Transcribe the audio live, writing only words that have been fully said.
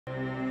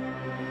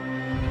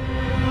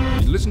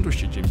listen to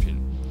Xi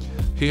Jinping,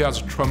 he has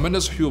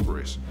tremendous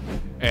hubris,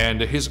 and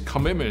his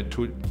commitment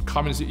to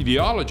communist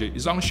ideology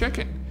is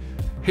unshaken.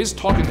 He's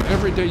talking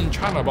every day in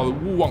China about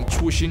勿忘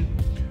初心.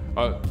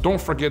 Don't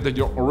forget that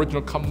your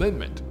original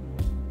commitment.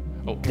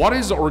 What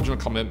is the original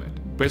commitment?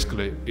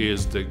 Basically,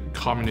 is the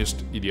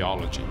communist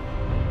ideology.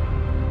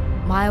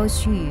 Mao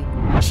Xu,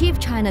 chief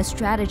China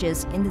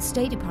strategist in the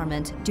State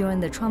Department during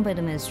the Trump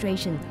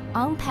administration,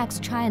 unpacks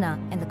China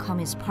and the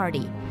Communist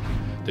Party.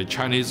 The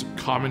Chinese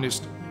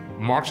communist,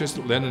 Marxist,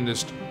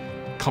 Leninist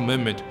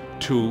commitment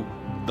to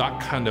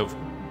that kind of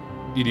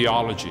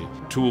ideology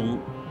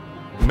to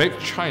make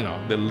China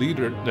the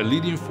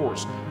leading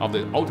force of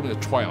the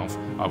ultimate triumph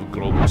of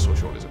global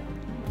socialism.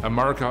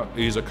 America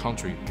is a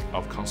country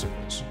of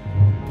consequence.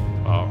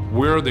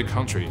 We're the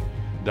country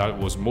that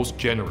was most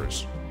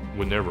generous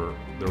whenever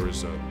there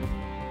is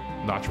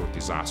natural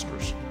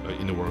disasters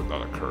in the world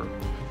that occur.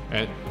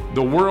 And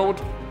the world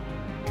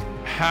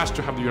has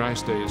to have the United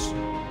States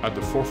at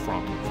the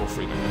forefront for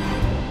freedom.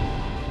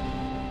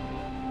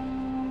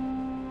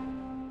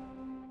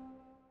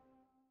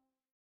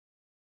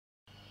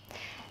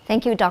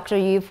 Thank you, Dr.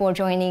 Yu, for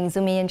joining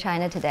Zoom in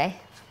China today.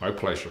 My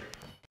pleasure.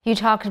 You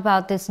talked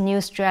about this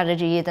new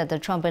strategy that the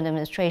Trump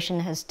administration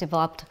has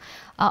developed.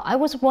 I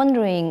was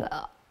wondering,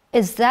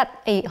 is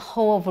that a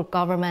whole of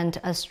government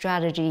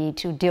strategy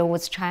to deal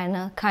with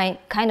China?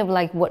 Kind of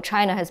like what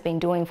China has been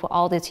doing for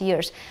all these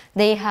years.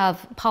 They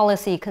have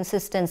policy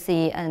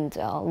consistency and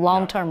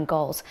long-term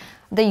goals.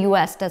 The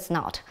U.S. does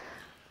not.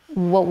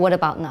 What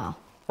about now?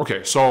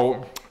 Okay,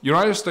 so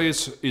United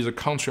States is a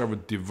country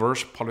of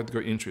diverse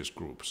political interest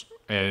groups,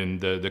 and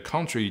the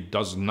country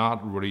does not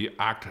really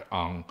act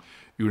on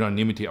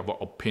unanimity of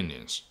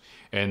opinions.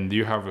 And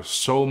you have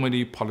so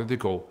many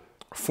political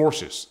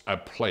forces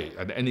at play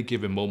at any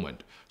given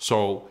moment.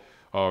 So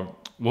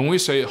when we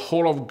say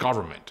whole of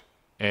government,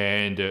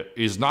 and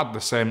is not the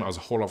same as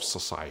whole of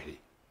society.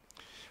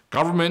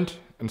 Government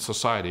and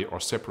society are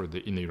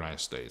separated in the United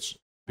States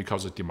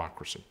because of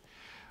democracy.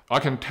 I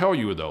can tell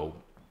you though,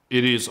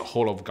 it is a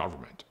whole of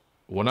government.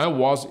 When I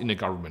was in the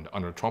government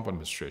under the Trump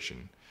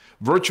administration,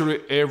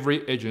 virtually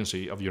every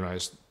agency of the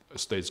United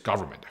States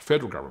government,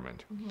 federal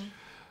government,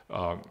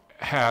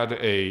 had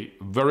a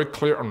very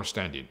clear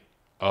understanding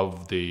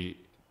of the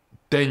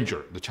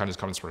danger the Chinese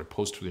Communist Party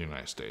posed to the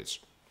United States.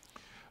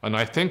 And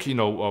I think,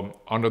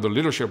 under the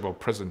leadership of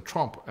President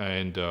Trump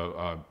and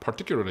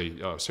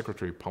particularly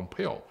Secretary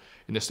Pompeo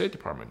in the State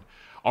Department,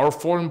 our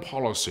foreign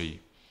policy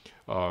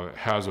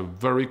has a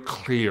very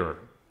clear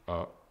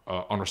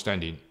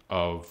understanding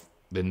of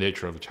the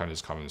nature of the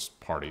Chinese Communist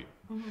Party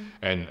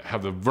and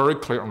have a very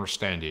clear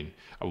understanding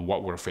of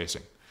what we're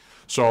facing.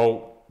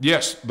 So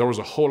yes, there was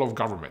a whole of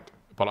government,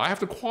 but I have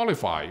to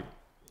qualify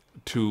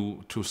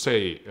to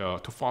say,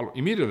 to follow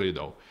immediately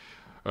though,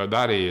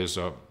 that is,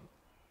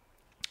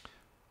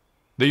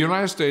 the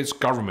United States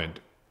government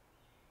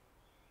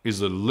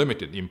is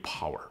limited in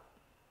power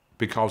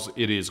because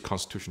it is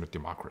constitutional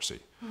democracy.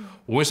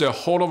 When we say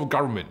whole of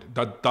government,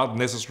 that doesn't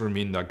necessarily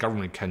mean that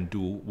government can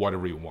do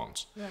whatever it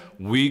wants. Right.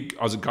 We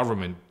as a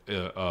government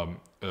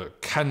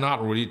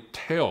cannot really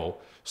tell,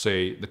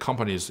 say, the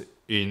companies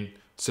in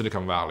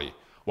Silicon Valley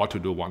what to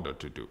do, what not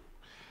to do,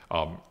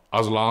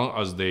 as long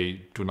as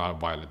they do not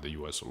violate the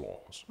US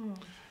laws.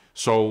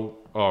 So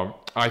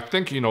I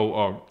think,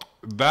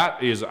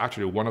 that is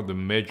actually one of the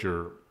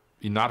major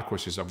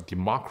inadequacies of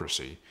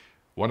democracy,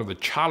 one of the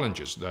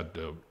challenges that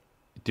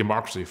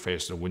democracy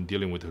faces when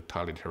dealing with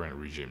totalitarian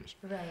regimes.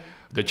 Right.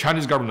 The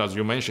Chinese government, as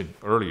you mentioned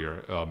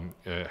earlier,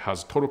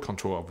 has total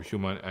control of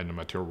human and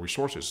material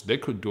resources. They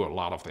could do a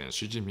lot of things.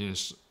 Xi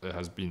Jinping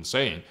has been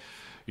saying,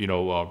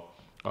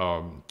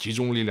 集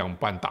中力量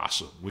办大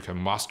事. We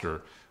can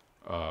master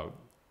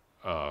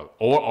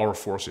all our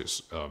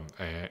forces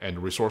and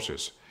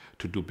resources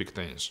to do big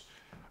things.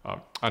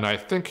 And I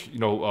think,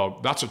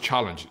 that's a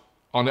challenge.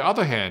 On the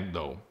other hand,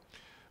 though,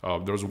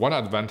 there's one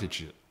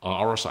advantage on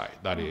our side.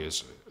 That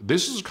is,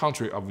 this is a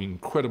country of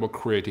incredible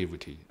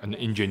creativity and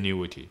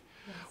ingenuity.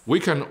 Yes. We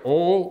can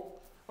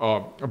all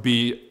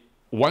be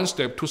one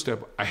step, two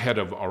steps ahead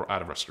of our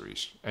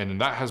adversaries.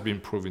 And that has been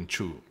proven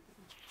true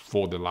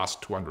for the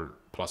last 200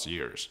 plus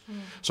years.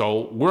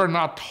 So we're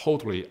not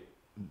totally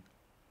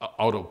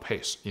out of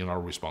pace in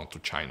our response to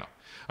China.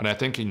 And I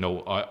think,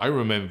 I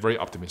remain very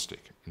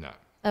optimistic in that.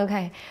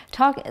 Okay,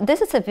 this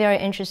is a very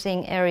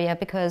interesting area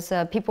because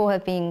people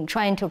have been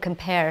trying to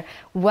compare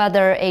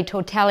whether a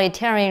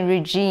totalitarian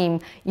regime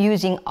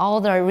using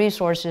all their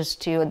resources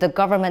to the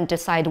government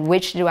decide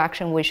which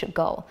direction we should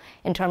go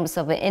in terms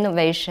of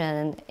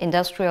innovation,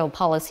 industrial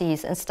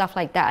policies and stuff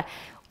like that.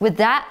 Would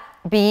that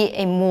be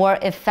a more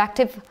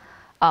effective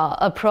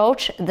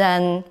approach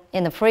than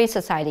in a free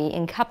society?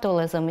 In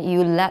capitalism,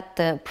 you let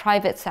the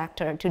private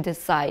sector to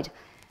decide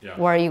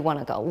where you want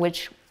to go.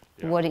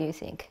 What do you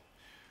think?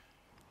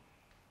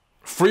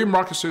 Free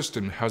market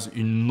system has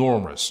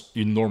enormous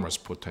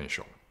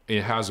potential.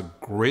 It has a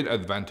great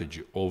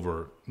advantage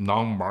over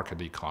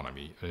non-market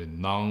economy, a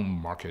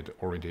non-market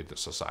oriented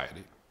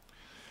society.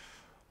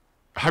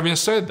 Having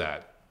said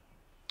that,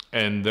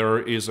 And there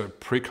is a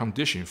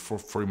precondition for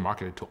free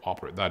market to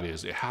operate. That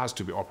is, it has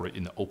to be operated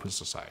in an open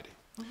society.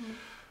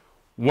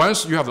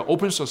 Once you have an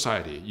open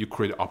society, you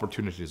create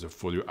opportunities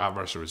for your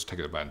adversaries to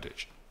take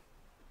advantage.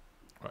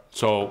 Right?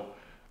 So,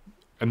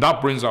 and that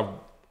brings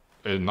up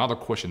another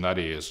question, that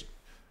is,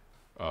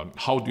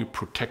 how do you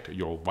protect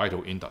your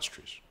vital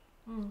industries?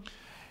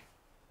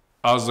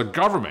 As a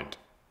government,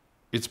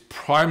 its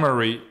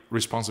primary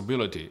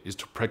responsibility is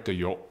to protect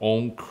your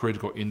own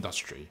critical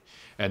industry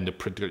and to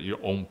protect your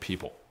own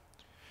people.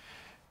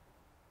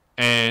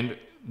 And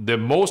the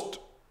most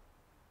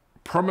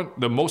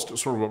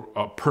sort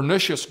of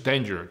pernicious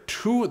danger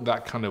to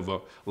that kind of a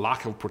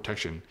lack of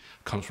protection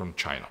comes from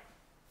China.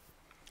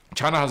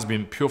 China has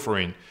been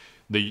pilfering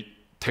the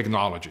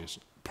technologies,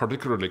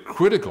 particularly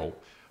critical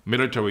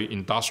military,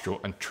 industrial,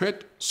 and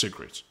trade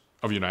secrets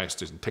of the United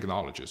States and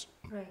technologies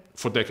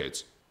for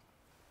decades.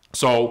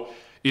 So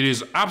it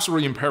is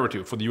absolutely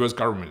imperative for the US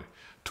government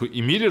to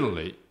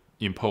immediately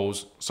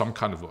impose some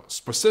kind of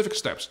specific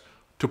steps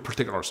to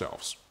protect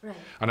ourselves.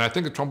 And I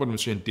think the Trump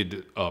administration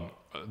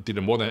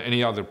did more than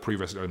any other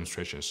previous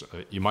administrations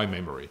in my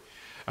memory.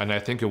 And I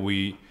think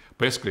we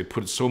basically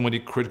put so many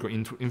critical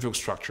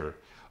infrastructure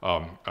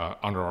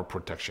under our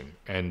protection.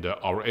 And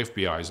our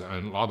FBIs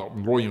and a lot of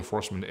law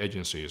enforcement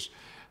agencies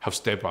have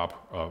stepped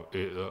up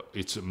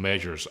its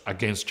measures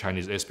against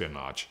Chinese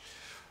espionage,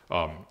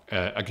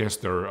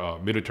 against their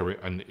military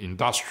and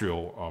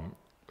industrial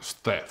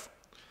staff.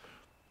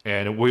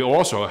 And we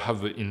also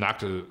have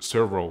enacted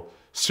several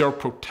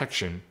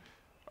self-protection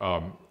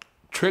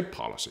trade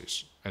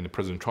policies. And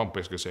President Trump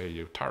basically said,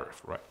 you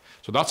tariff, right?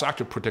 So that's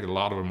actually protected a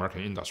lot of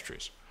American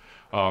industries.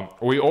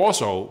 We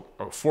also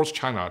forced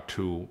China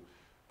to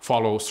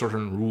follow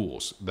certain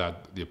rules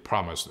that they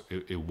promised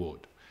it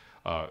would.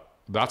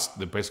 That's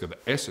basically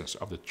the essence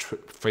of the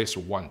phase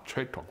one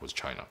trade talk with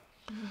China.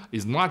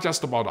 It's not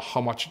just about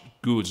how much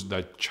goods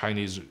that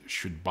Chinese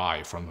should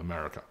buy from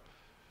America.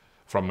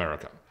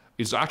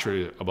 It's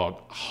actually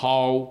about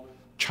how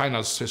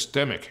China's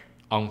systemic,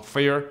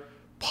 unfair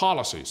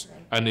policies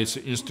and its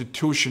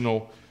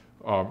institutional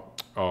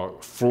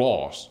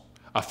flaws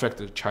affect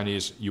the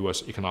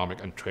Chinese-U.S.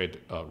 economic and trade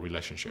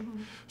relationship.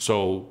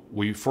 So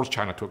we forced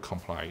China to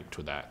comply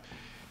to that.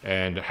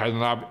 And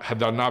had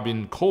there not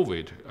been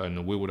COVID,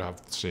 and we would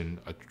have seen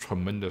a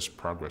tremendous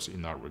progress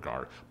in that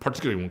regard,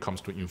 particularly when it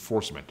comes to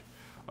enforcement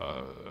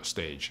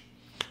stage.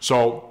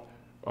 So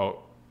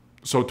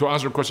to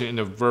answer the question in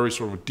a very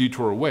sort of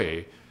detour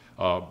way,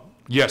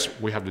 yes,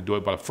 we have to do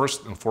it, but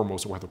first and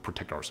foremost, we have to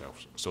protect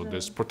ourselves. So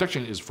this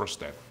protection is first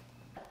step.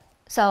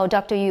 So,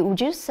 Dr. Yu, would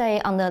you say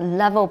on the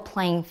level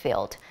playing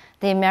field,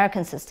 the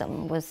American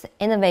system with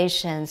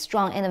innovation,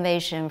 strong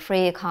innovation,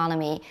 free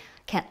economy,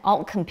 can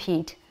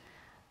outcompete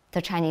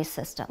the Chinese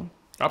system?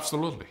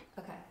 Absolutely.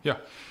 Okay. Yeah,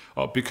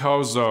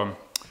 because an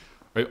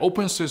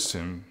open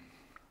system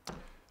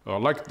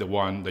like the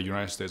one the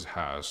United States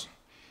has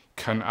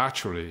can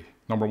actually,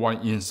 number one,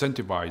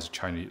 incentivize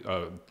Chinese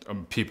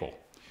people.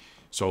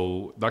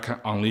 So that can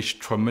unleash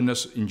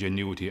tremendous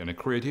ingenuity and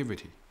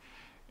creativity.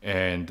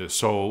 And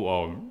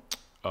so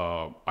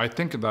I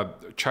think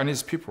that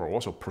Chinese people are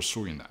also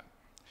pursuing that.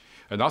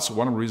 And that's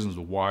one of the reasons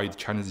why the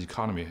Chinese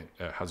economy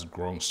has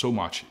grown so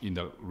much in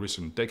the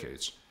recent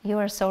decades. You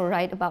are so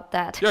right about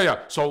that. Yeah.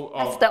 So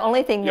that's the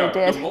only thing they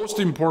did. The most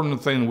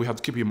important thing we have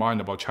to keep in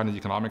mind about Chinese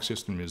economic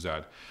system is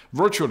that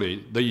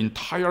virtually the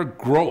entire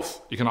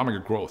growth,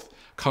 economic growth,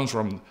 comes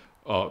from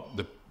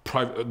the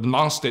private,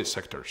 non-state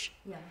sectors.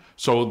 Yeah.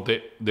 So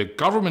the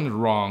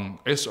government-run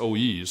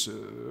SOEs,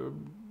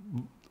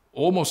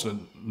 almost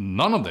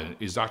none of them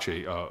is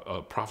actually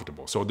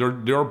profitable. So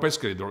they're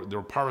basically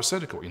they're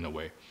parasitical in a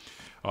way.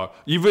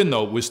 Even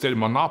though we state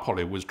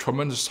monopoly with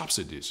tremendous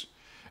subsidies,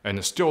 and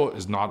it still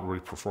is not really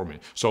performing.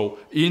 So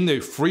in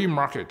a free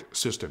market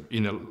system,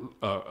 in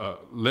a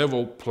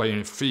level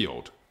playing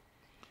field,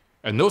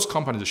 and those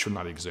companies should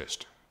not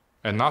exist.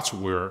 And that's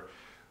where,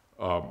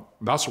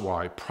 that's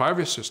why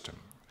private system,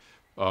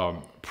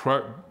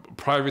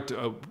 private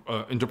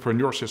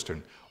entrepreneur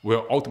system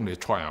will ultimately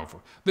triumph.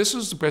 This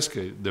is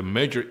basically the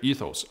major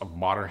ethos of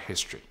modern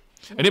history.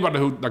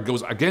 Anybody that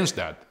goes against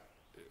that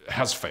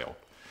has failed.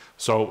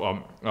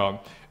 So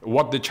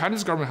what the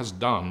Chinese government has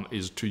done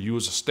is to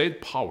use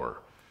state power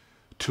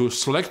to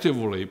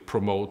selectively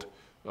promote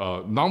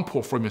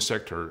non-performing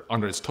sector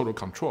under its total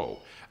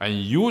control and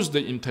use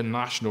the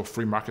international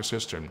free market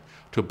system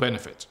to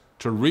benefit,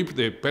 to reap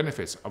the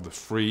benefits of the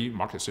free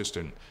market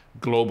system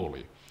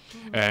globally.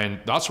 And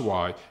that's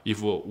why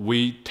if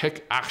we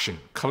take action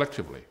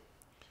collectively,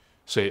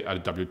 say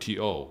at the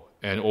WTO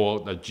or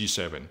the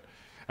G7,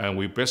 and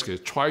we basically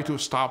try to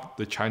stop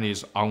the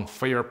Chinese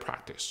unfair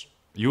practice,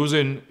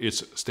 using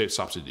its state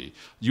subsidy,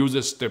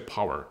 uses state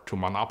power to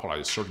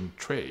monopolize certain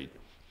trade,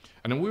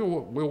 and then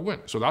we'll win.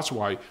 So that's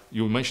why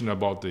you mentioned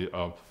about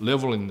the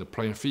leveling the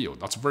playing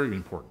field. That's very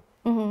important.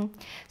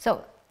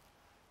 So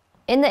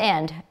in the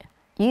end,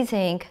 you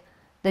think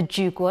the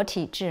举国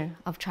体制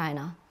of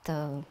China,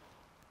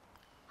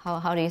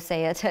 how do you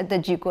say it? The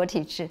举国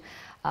体制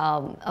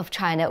of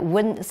China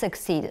wouldn't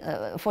succeed.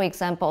 For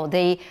example,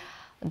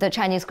 the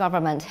Chinese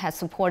government has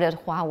supported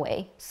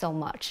Huawei so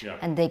much,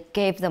 and they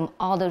gave them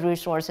all the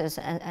resources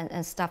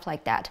and stuff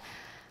like that.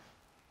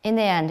 In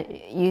the end,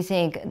 you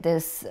think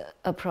this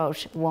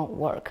approach won't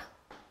work?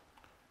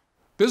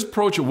 This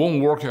approach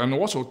won't work, and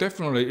also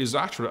definitely is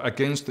actually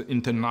against the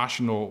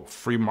international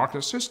free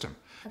market system.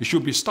 It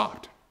should be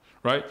stopped,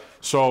 right?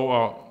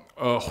 So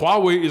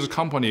Huawei is a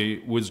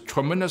company with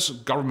tremendous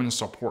government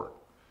support.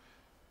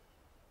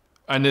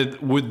 And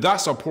with that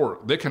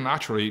support, they can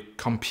actually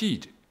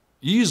compete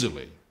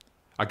easily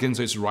against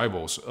its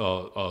rivals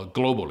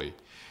globally.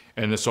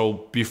 And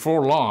so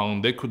before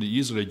long, they could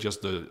easily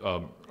just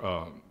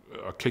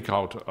kick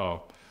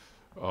out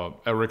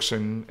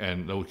Ericsson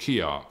and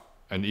Nokia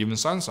and even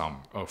Samsung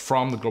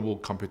from the global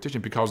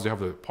competition because they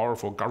have a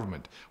powerful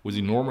government with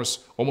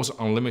enormous, almost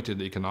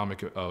unlimited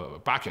economic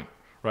backing,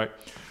 right?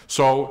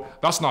 So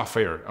that's not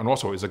fair, and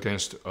also is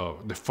against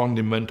the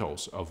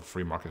fundamentals of the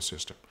free market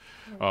system.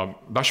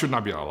 That should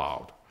not be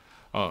allowed.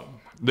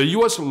 The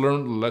U.S.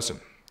 learned a lesson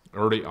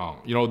early on.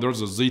 You know,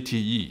 there's a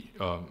ZTE,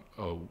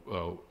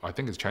 I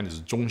think it's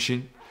Chinese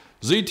Zhongxin.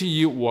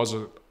 ZTE was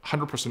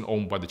 100%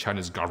 owned by the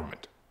Chinese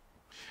government.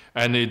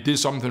 And it did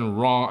something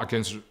wrong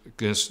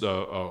against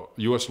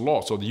U.S.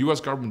 law. So the U.S.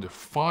 government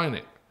fined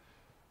it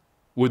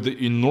with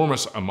the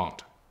enormous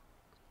amount.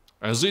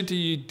 And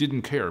ZTE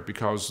didn't care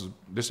because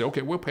they said,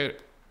 okay, we'll pay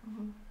it.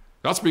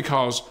 That's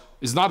because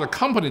it's not a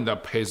company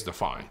that pays the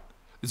fine.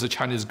 It's the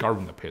Chinese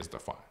government that pays the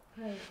fine.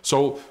 Right.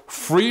 So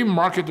free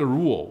market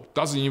rule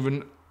doesn't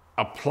even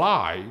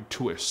apply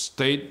to a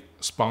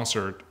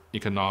state-sponsored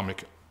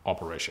economic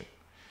operation.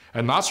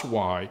 And that's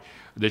why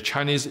the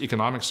Chinese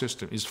economic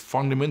system is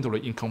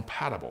fundamentally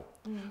incompatible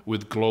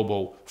with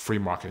global free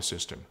market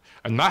system.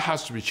 And that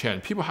has to be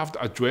changed. People have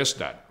to address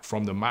that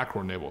from the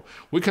macro level.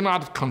 We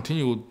cannot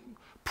continue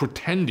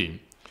pretending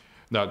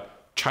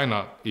that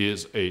China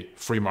is a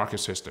free market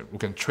system. We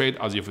can trade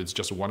as if it's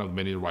just one of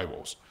many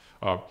rivals.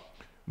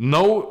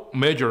 No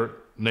major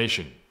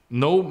nation,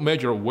 no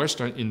major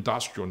Western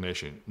industrial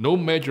nation, no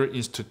major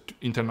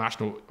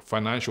international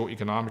financial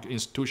economic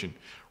institution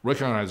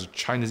recognizes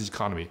Chinese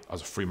economy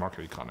as a free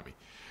market economy.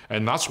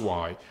 And that's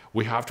why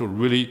we have to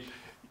really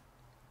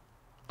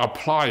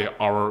apply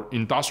our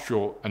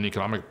industrial and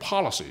economic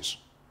policies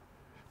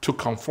to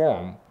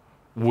conform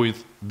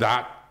with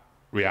that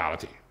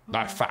reality,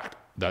 that fact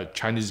that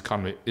Chinese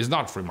economy is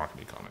not a free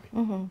market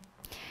economy.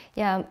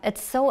 Yeah,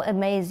 it's so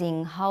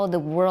amazing how the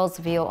world's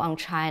view on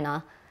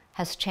China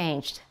has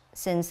changed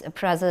since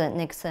President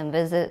Nixon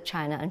visited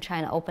China and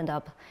China opened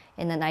up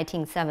in the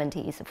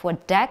 1970s. For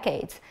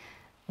decades,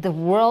 the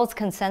world's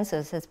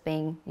consensus has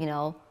been, you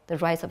know, the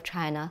rise of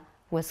China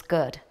was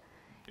good.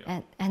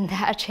 Yeah. And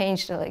that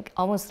changed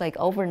almost like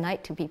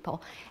overnight to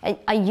people. And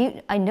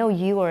I know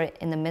you are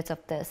in the midst of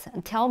this.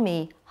 And tell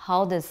me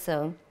how this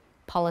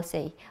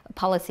policy,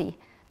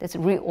 this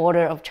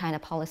reorder of China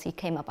policy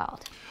came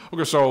about.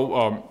 Okay,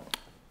 so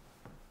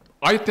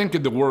I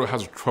think the world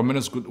has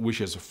tremendous good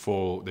wishes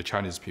for the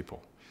Chinese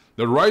people.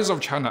 The rise of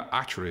China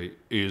actually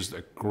is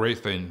a great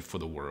thing for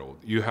the world.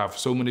 You have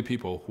so many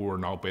people who are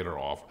now better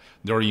off.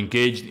 They're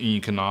engaged in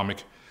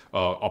economic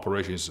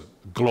operations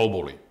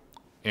globally.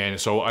 And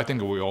so I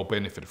think we all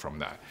benefit from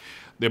that.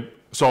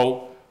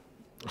 So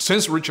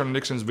since Richard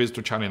Nixon's visit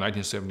to China in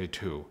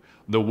 1972,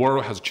 the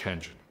world has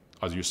changed,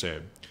 as you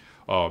said.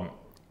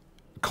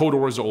 Cold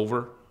War is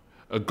over.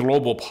 A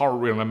global power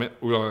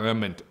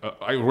realignment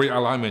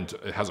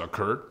has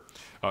occurred.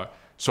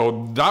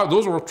 So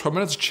those were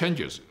tremendous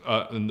changes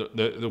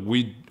that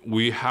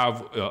we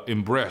have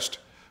embraced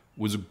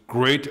with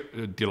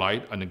great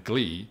delight and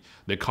glee.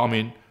 The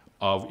coming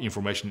of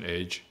information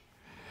age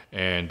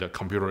and the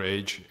computer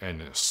age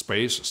and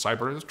space,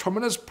 cyber. There's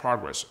tremendous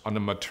progress on the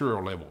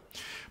material level.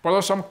 But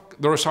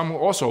there are some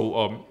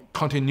also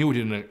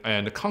continuity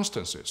and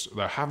constancies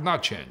that have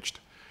not changed.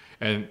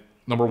 And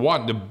number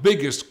one, the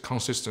biggest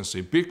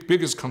consistency,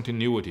 biggest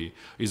continuity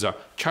is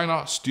that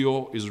China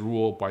still is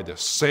ruled by the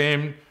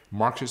same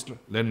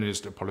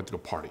Marxist-Leninist political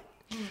party.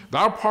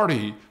 That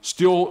party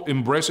still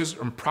embraces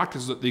and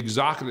practices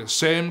exactly the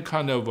same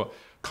kind of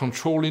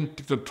controlling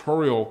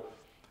dictatorial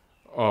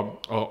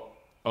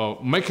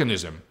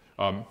mechanism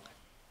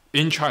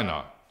in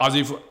China as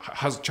if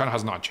China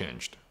has not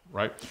changed,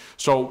 right?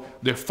 So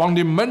the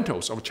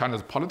fundamentals of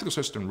China's political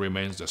system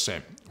remains the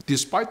same,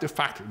 despite the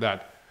fact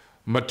that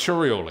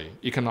materially,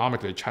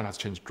 economically, China has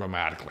changed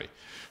dramatically.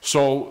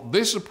 So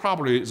this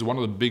probably is one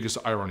of the biggest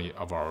irony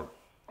of our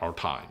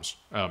times.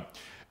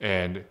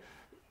 And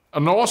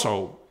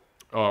also,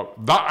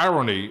 that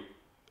irony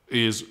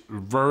is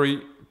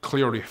very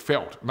clearly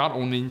felt, not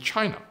only in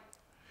China,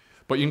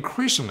 but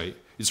increasingly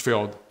is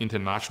felt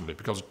internationally,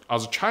 because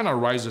as China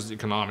rises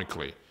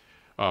economically,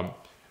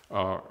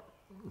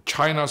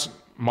 China's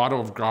model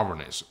of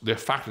governance, the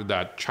fact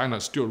that China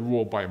is still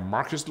ruled by a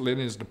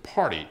Marxist-Leninist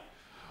party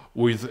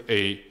with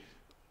a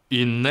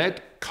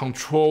innate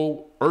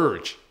control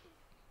urge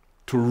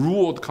to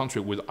rule the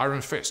country with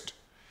iron fist,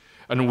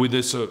 and with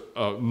this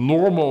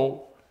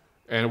normal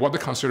and what they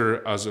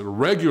consider as a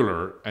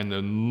regular and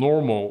a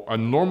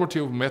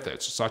normative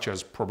methods, such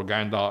as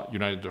propaganda,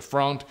 united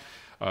front,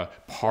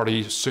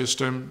 party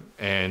system,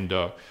 and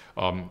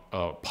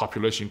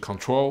population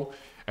control,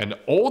 and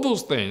all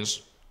those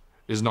things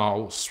is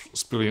now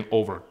spilling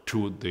over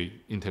to the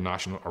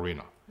international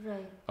arena.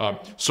 Right.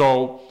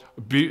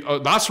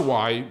 That's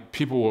why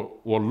people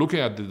were looking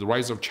at the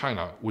rise of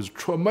China with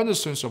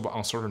tremendous sense of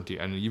uncertainty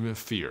and even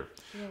fear,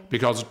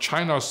 because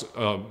China's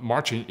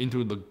marching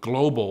into the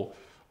global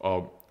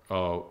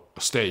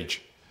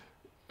stage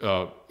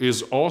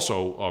is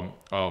also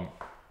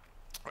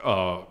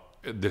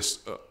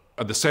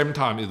at the same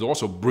time, it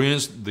also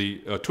brings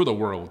to the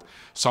world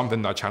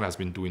something that China has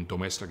been doing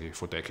domestically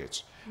for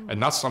decades.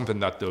 And that's something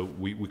that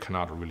we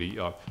cannot really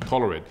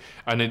tolerate.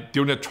 And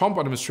during the Trump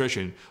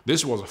administration,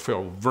 this was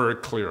felt very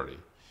clearly.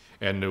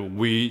 And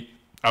we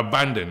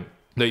abandoned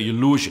the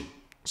illusion,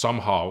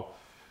 somehow,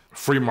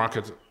 free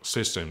market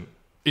system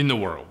in the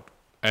world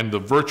and the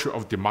virtue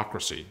of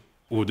democracy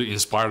would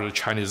inspire the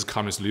Chinese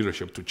communist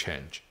leadership to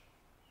change,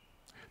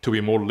 to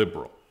be more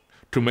liberal,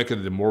 to make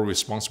it a more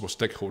responsible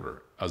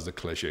stakeholder, as the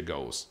cliche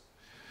goes.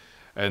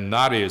 And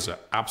that is an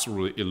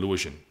absolute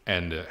illusion,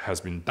 and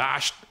has been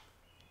dashed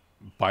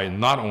by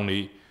not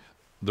only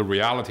the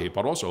reality,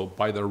 but also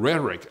by the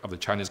rhetoric of the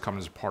Chinese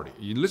Communist Party.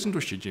 You listen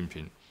to Xi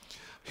Jinping,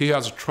 he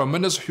has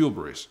tremendous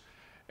hubris,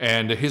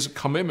 and his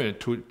commitment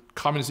to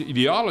communist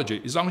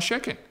ideology is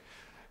unshaken.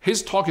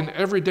 He's talking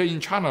every day in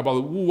China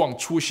about Wu Wang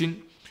Cu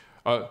Xin.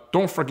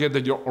 Don't forget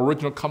that your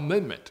original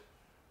commitment.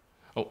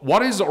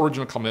 What is the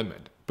original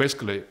commitment?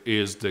 Basically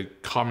is the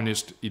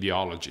communist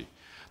ideology,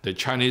 the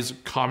Chinese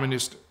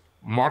communist,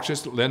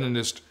 Marxist,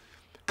 Leninist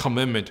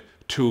commitment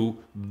to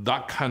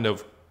that kind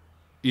of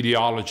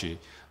ideology,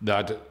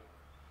 that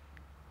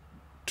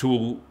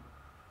to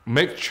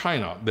make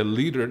China the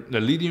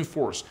leading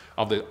force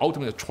of the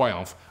ultimate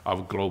triumph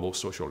of global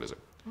socialism.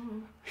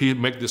 He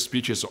makes these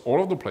speeches all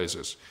over the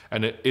places,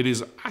 and it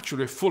is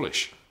actually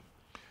foolish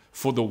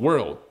for the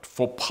world,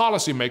 for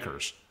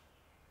policymakers,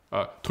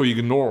 to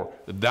ignore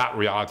that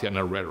reality and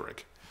that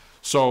rhetoric.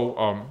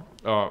 So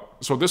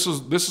this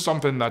is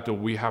something that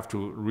we have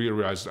to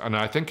realize, and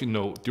I think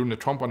during the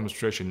Trump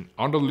administration,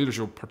 under the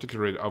leadership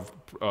particularly of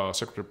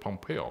Secretary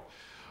Pompeo,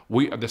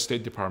 we at the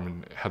State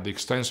Department had the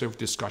extensive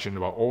discussion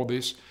about all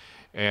this,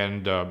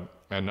 and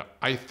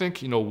I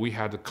think we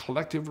had a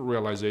collective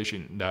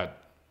realization that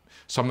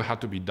something had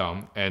to be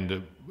done,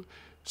 and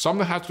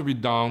something had to be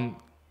done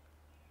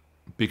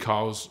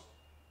because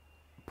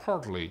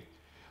partly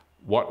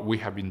what we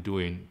have been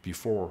doing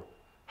before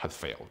had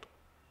failed.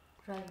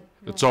 Right.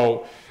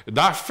 So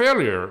that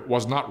failure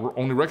was not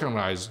only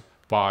recognized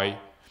by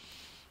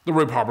the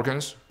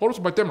Republicans, but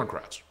also by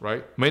Democrats,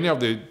 right? Many of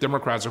the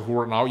Democrats who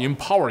are now in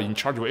power, in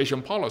charge of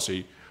Asian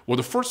policy, were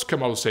the first to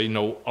come out and say,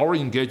 our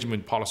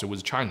engagement policy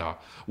with China,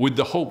 with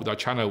the hope that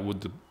China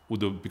would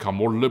become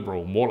more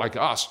liberal, more like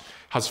us,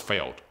 has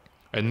failed.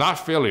 And that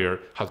failure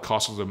has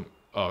cost them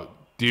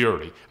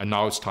dearly. And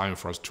now it's time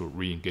for us to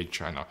re-engage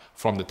China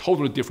from the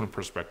totally different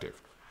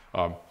perspective.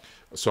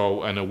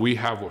 We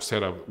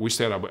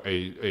set up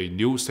a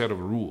new set of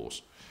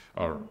rules.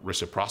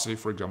 Reciprocity,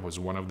 for example, is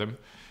one of them.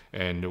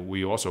 And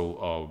we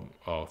also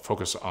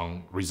focus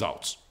on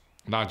results,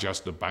 not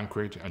just the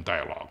banquet and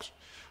dialogues.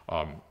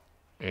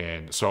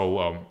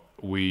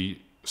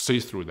 We see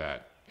through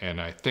that. And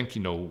I think,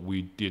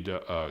 we did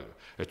a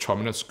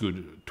tremendous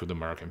good to the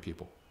American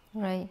people.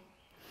 Right.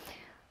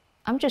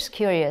 I'm just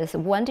curious,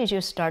 when did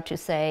you start to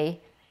say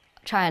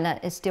China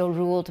is still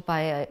ruled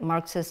by a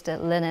Marxist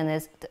and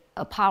Leninist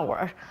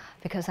power?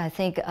 Because I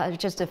think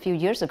just a few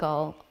years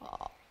ago,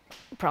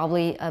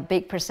 probably a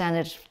big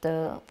percentage of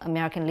the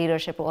American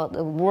leadership or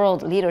the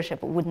world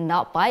leadership would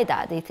not buy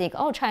that. They think,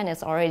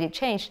 China's already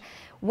changed.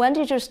 When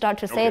did you start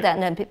to say that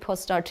and then people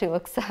start to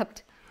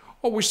accept?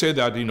 Well, we say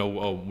that,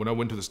 when I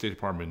went to the State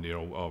Department,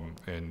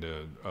 and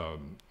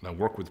I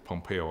worked with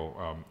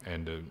Pompeo,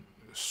 and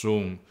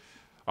soon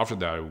after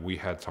that, we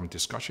had some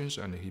discussions,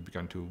 and he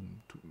began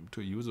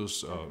to use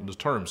those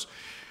terms.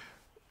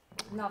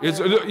 It's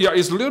a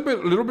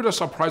little bit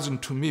surprising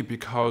to me,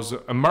 because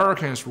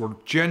Americans were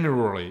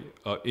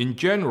in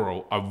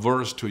general,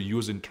 averse to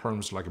using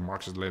terms like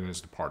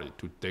Marxist-Leninist Party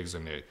to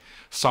designate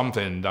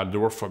something that they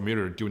were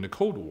familiar during the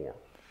Cold War.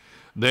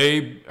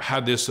 They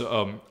had this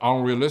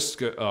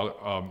unrealistic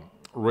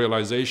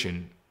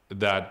realization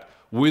that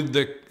with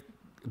the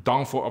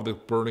downfall of the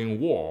Berlin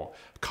Wall,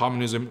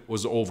 communism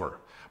was over.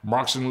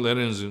 Marxism,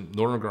 Leninism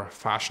no longer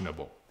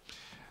fashionable.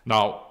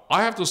 Now,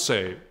 I have to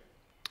say,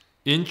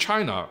 in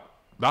China,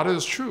 that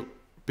is true,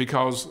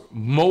 because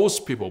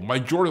most people,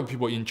 majority of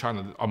people in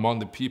China, among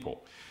the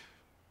people,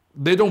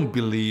 they don't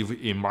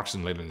believe in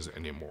Marxism and Leninism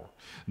anymore.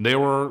 They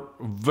were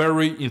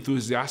very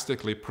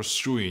enthusiastically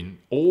pursuing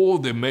all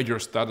the major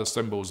status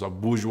symbols of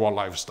bourgeois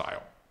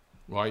lifestyle,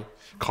 right?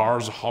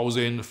 Cars,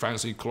 housing,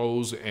 fancy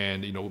clothes,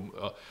 and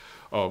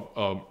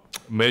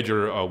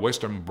major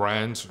Western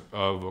brands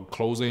of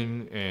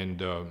clothing and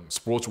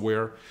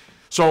sportswear.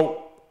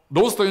 So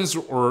those things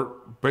were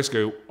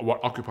basically what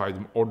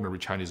occupied ordinary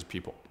Chinese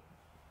people.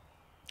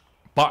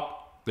 But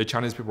the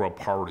Chinese people are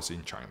powerless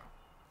in China.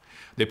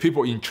 The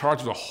people in charge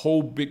of the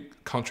whole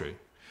big country,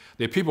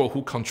 the people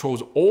who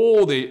controls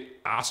all the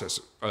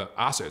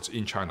assets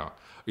in China,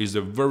 is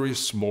a very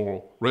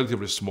small,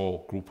 relatively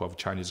small group of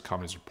Chinese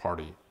Communist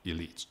Party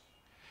elites.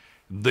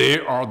 They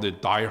are the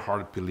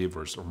die-hard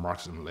believers of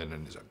Marxism and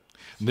Leninism.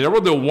 They are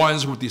the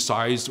ones who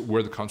decide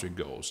where the country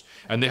goes.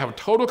 And they have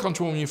total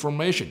control of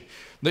information.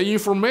 The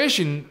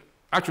information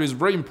actually is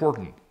very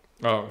important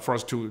for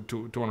us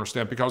to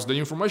understand, because the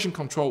information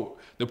control,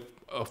 the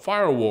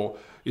firewall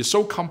is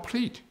so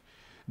complete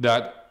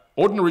that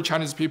ordinary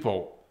Chinese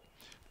people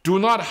do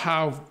not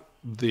have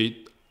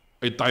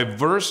a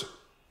diverse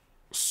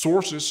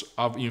sources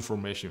of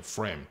information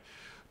frame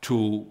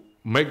to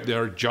make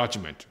their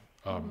judgment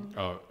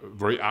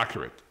very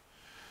accurate.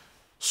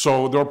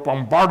 So they're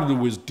bombarded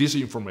with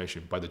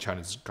disinformation by the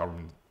Chinese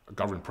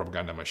government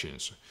propaganda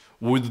machines.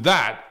 With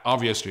that,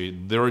 obviously,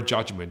 their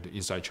judgment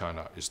inside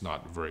China is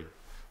not very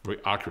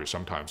accurate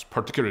sometimes,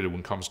 particularly when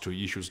it comes to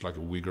issues like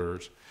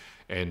Uyghurs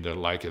and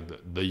like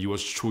the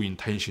U.S. true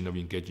intention of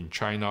engaging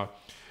China.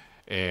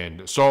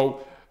 And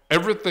so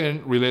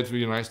everything related to the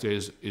United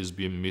States is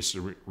being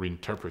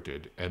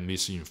misinterpreted and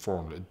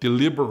misinformed,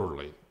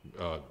 deliberately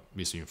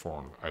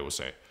misinformed, I would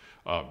say.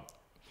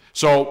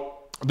 So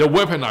they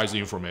weaponize the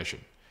information.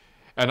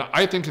 And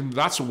I think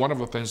that's one of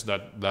the things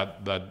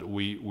that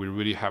we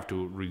really have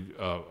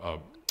to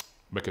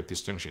make a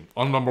distinction.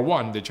 On number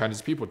one, the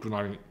Chinese people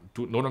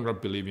no longer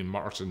believe in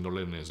Marxism or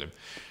Leninism.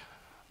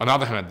 On the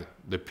other hand,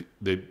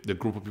 the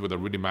group of people that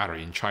really matter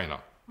in China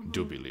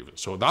do believe it.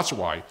 So that's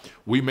why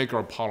we make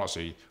our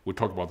policy. We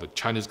talk about the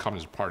Chinese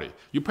Communist Party.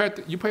 You pay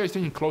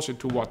attention closely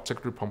to what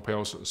Secretary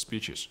Pompeo's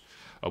speeches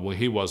when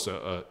he was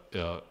at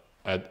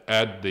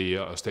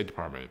the State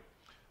Department.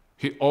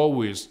 He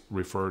always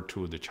referred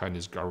to the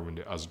Chinese government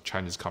as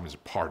Chinese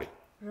Communist Party.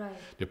 Right.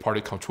 The party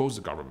controls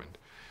the government.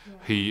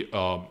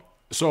 Yeah.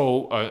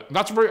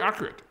 That's very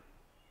accurate.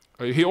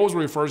 He always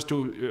refers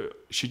to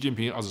Xi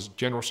Jinping as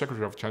General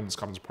Secretary of Chinese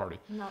Communist Party.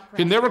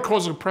 He never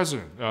calls him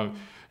president.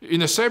 In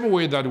the same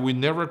way that we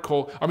never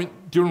call,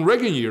 during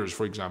Reagan years,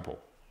 for example,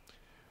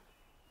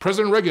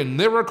 President Reagan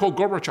never called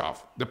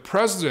Gorbachev the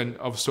president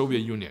of Soviet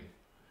Union.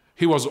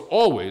 He was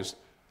always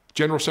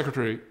General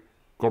Secretary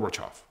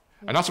Gorbachev.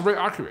 And that's very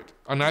accurate.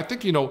 And I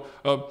think,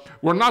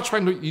 we're not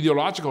trying to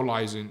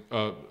ideologize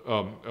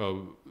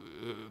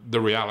the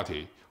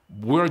reality.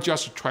 We're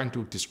just trying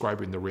to describe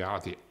the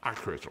reality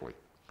accurately.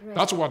 Right.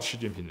 That's what Xi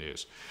Jinping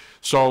is.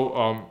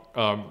 So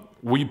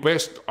we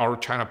based our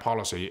China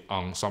policy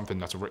on something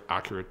that's very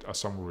accurate,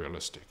 somewhat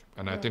realistic.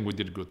 And I think we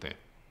did a good thing.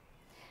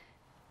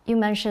 You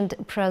mentioned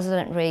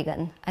President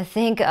Reagan. I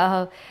think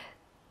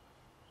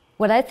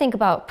what I think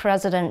about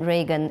President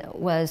Reagan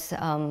was,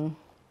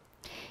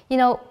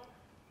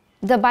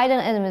 the Biden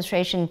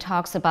administration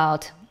talks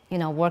about,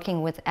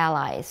 working with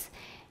allies.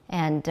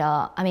 And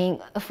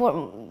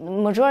for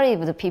majority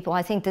of the people,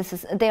 I think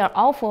they are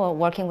all for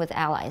working with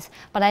allies.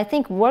 But I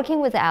think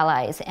working with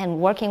allies and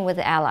working with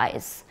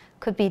allies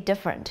could be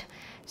different.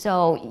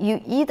 So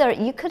you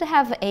could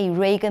have a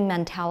Reagan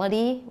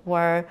mentality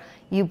where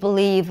you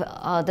believe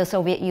the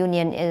Soviet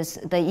Union is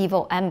the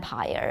evil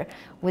empire,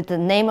 with the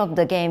name of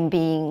the game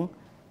being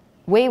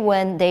we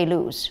win, they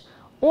lose.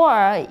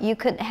 Or you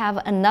could have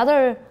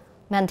another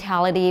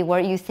mentality where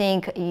you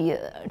think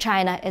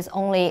China is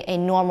only a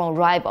normal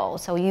rival.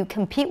 So you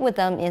compete with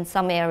them in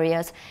some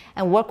areas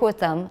and work with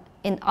them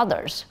in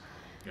others.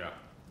 Yeah.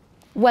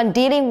 When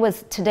dealing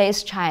with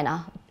today's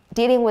China,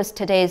 dealing with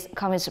today's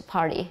Communist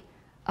Party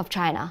of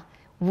China,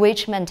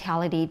 which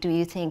mentality do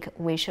you think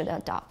we should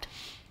adopt?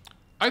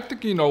 I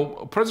think,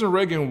 President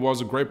Reagan was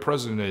a great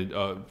president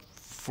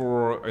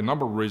for a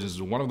number of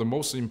reasons. One of the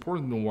most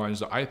important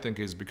ones, I think,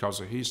 is because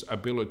of his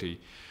ability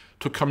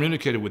to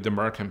communicate with the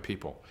American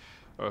people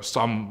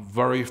some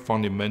very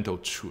fundamental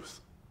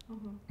truth,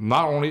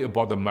 not only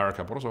about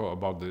America, but also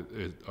about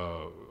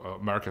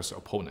America's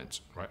opponents,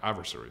 right,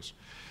 adversaries.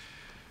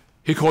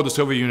 He called the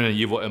Soviet Union an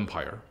evil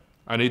empire,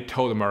 and he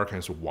told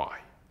Americans why.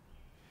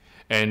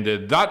 And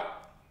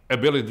that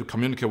ability to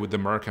communicate with the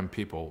American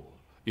people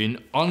in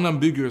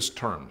unambiguous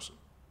terms,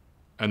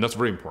 and that's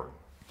very important.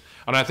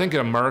 And I think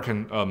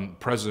American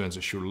presidents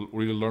should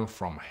really learn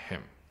from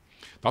him.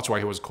 That's why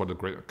he was called a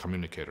great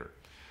communicator.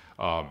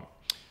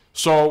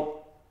 So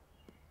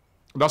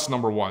that's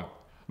number one.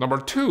 Number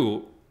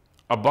two,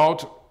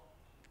 about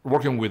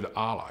working with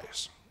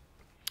allies.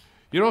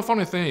 The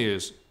funny thing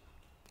is,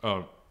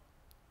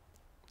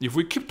 if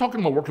we keep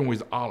talking about working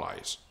with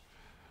allies,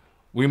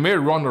 we may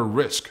run a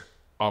risk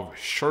of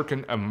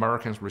shirking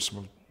Americans'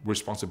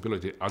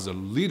 responsibility as a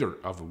leader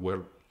of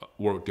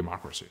world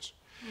democracies.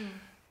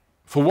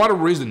 For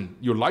whatever reason,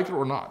 you like it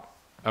or not,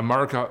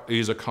 America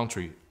is a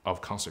country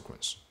of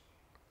consequence.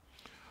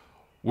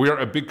 We are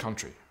a big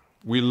country.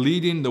 We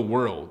lead in the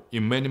world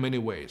in many, many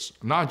ways,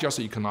 not just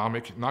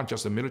economic, not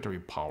just the military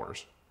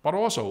powers, but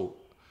also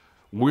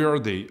we are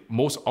the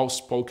most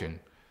outspoken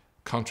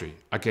country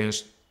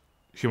against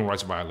human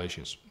rights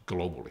violations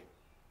globally.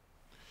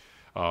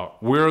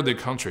 We're the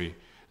country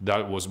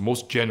that was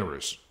most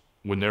generous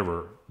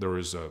whenever there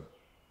is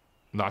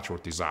natural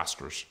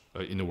disasters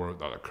in the world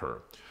that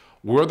occur.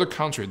 We're the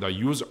country that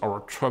use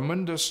our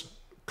tremendous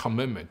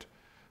commitment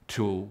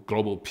to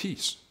global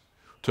peace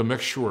to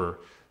make sure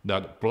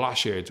that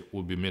bloodshed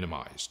will be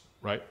minimized,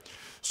 right?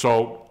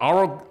 So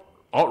our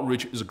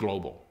outreach is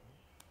global.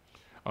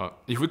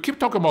 If we keep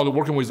talking about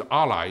working with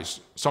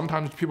allies,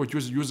 sometimes people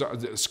just use it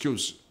as an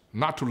excuse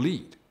not to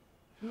lead.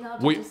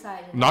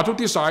 Not to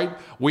decide.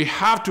 We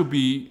have to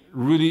be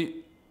really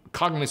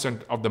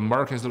cognizant of the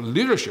Americans'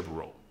 leadership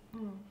role.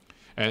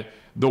 And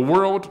the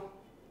world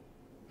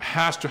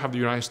has to have the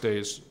United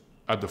States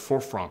at the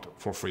forefront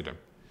for freedom.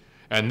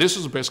 And this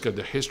is basically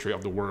the history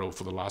of the world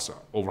for the last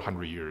over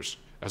 100 years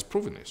has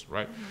proven this,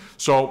 right?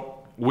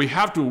 So we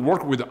have to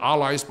work with the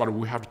allies, but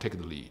we have to take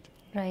the lead.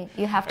 Right,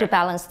 you have to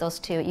balance those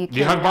two.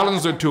 You have to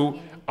balance the two.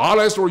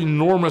 Allies are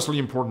enormously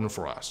important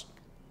for us.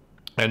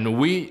 And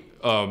it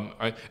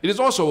is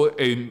also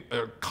a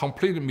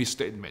complete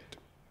misstatement.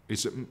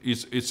 It's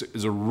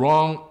a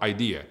wrong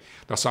idea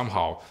that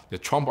somehow the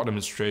Trump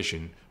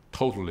administration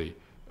totally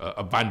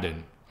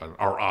abandoned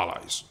our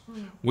allies.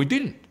 We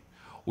didn't.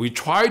 We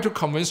tried to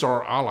convince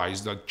our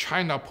allies that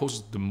China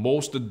poses the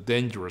most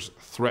dangerous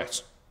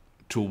threats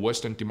to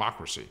Western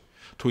democracy,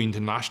 to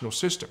international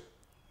system.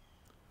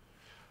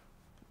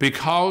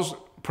 Because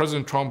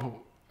President Trump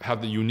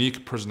had the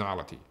unique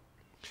personality,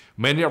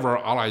 many of our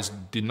allies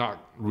did not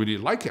really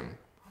like him.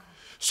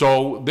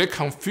 So they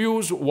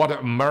confused what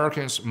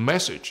Americans'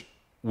 message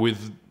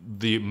with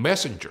the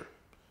messenger,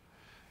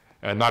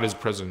 and that is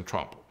President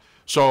Trump.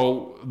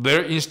 So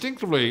they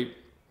instinctively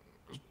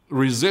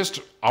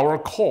resist our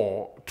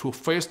call to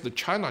face the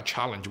China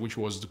challenge, which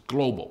was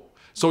global.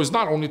 So it's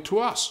not only to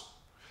us,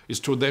 it's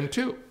to them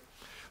too.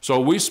 So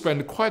we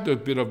spend quite a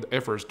bit of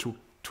efforts to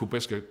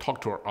basically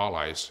talk to our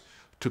allies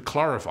to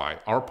clarify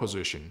our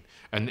position.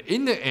 And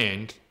in the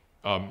end,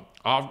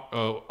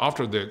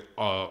 after the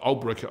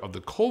outbreak of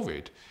the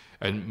COVID,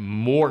 and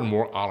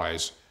more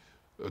allies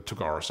took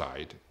our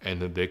side,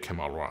 and they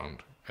came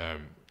around.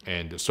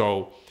 And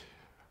so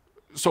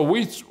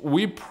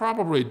we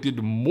probably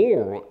did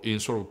more in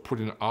sort of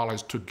putting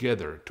allies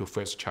together to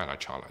face China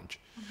challenge.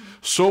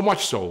 So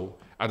much so,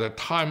 at the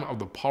time of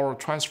the power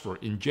transfer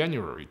in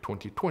January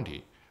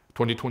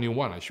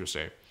 2021, I should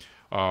say,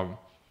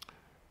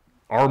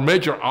 our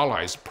major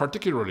allies,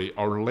 particularly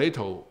our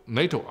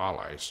NATO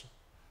allies,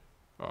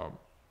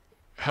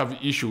 have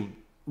issued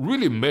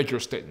really major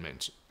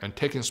statements and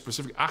taken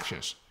specific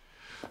actions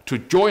to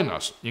join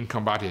us in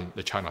combating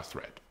the China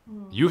threat.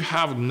 You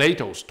have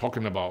NATO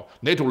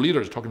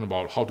leaders talking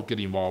about how to get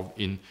involved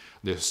in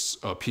this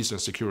peace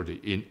and security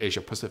in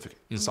Asia Pacific,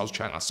 in South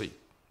China Sea.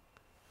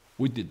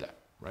 We did that,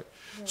 right?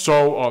 Yeah.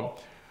 So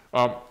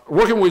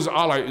working with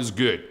allies is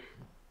good,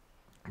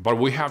 but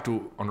we have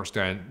to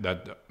understand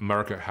that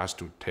America has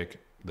to take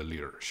the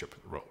leadership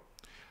role.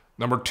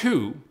 Number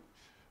two,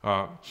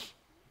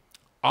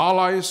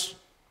 allies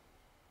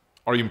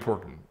are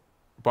important,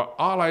 but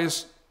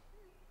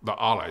the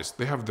allies,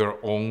 they have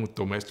their own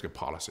domestic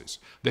policies.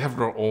 They have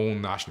their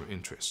own national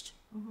interests.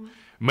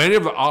 Many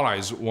of the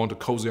allies want to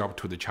cozy up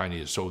to the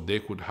Chinese so they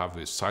could have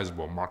a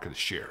sizable market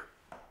share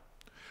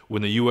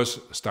when the US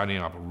standing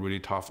up really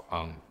tough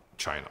on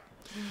China.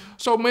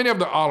 So many of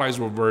the allies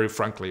were very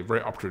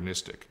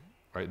opportunistic,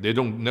 right? They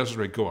don't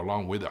necessarily go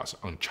along with us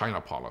on China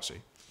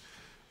policy.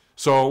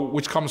 So,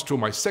 which comes to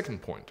my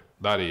second point,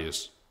 that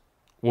is,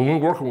 when we're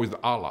working with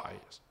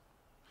allies,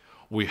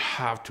 we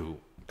have to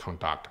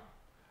conduct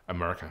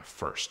American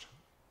first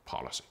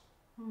policy.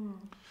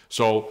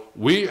 So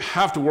we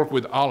have to work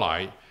with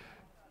ally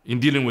in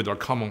dealing with our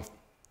common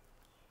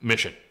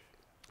mission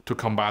to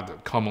combat the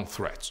common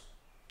threats.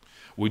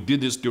 We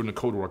did this during the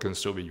Cold War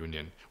against the Soviet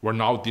Union. We're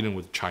now dealing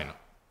with China,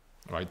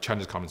 right?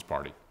 Chinese Communist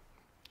Party.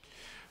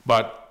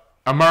 But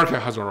America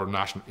has our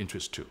national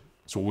interests too.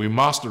 So we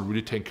must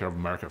really take care of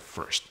America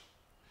first.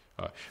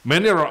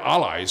 Many of our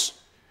allies,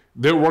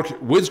 they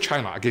work with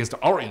China against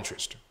our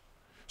interest.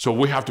 So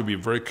we have to be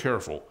very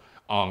careful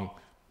on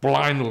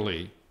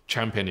blindly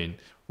championing,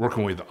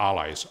 working with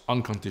allies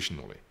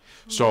unconditionally.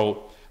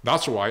 So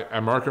that's why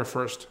America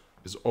first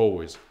is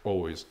always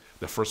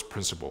the first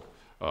principle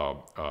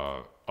of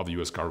the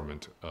US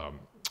government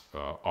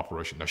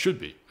operation. That should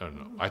be,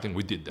 and I think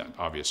we did that,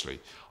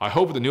 obviously. I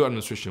hope the new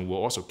administration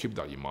will also keep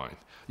that in mind,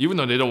 even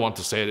though they don't want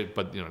to say it,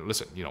 but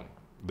listen,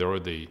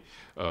 they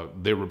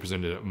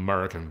represented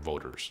American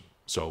voters.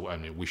 So, I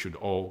mean, we should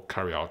all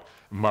carry out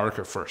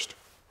America first.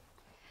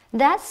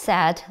 That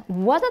said,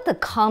 what are the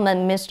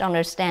common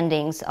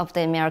misunderstandings of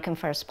the American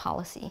First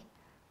policy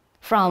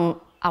from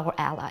our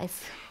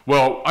allies?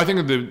 Well, I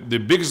think the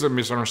biggest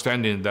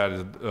misunderstanding that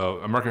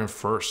American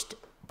First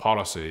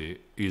policy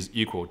is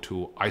equal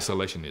to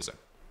isolationism.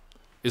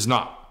 It's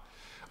not.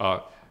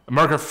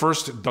 America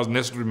First doesn't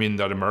necessarily mean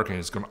that America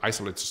is going to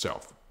isolate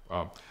itself.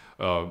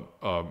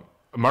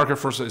 America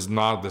First is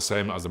not the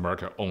same as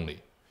America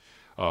only.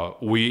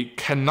 We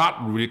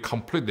cannot really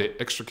completely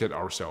extricate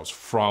ourselves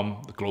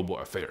from the global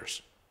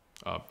affairs.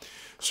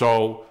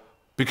 So,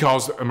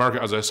 because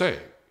America, as I say,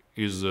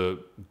 is a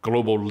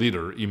global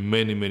leader in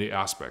many, many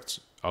aspects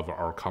of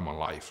our common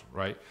life,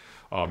 right?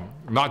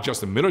 Not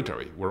just the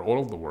military, we're all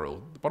over the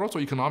world, but also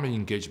economic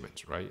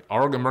engagement, right?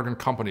 Our American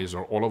companies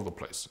are all over the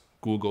place.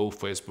 Google,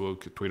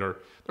 Facebook, Twitter,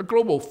 they're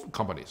global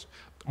companies,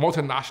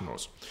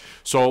 multinationals.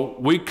 So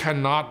we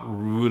cannot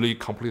really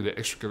completely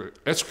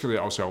extricate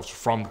ourselves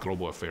from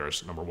global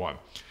affairs, number one.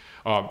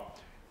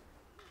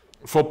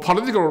 For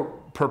political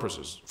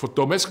purposes, for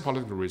domestic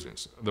political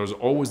reasons, there's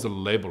always the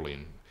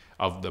labeling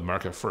of the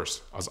America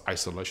First as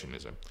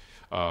isolationism.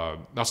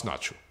 That's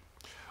not true.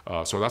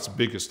 So that's the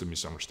biggest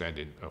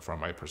misunderstanding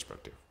from my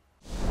perspective.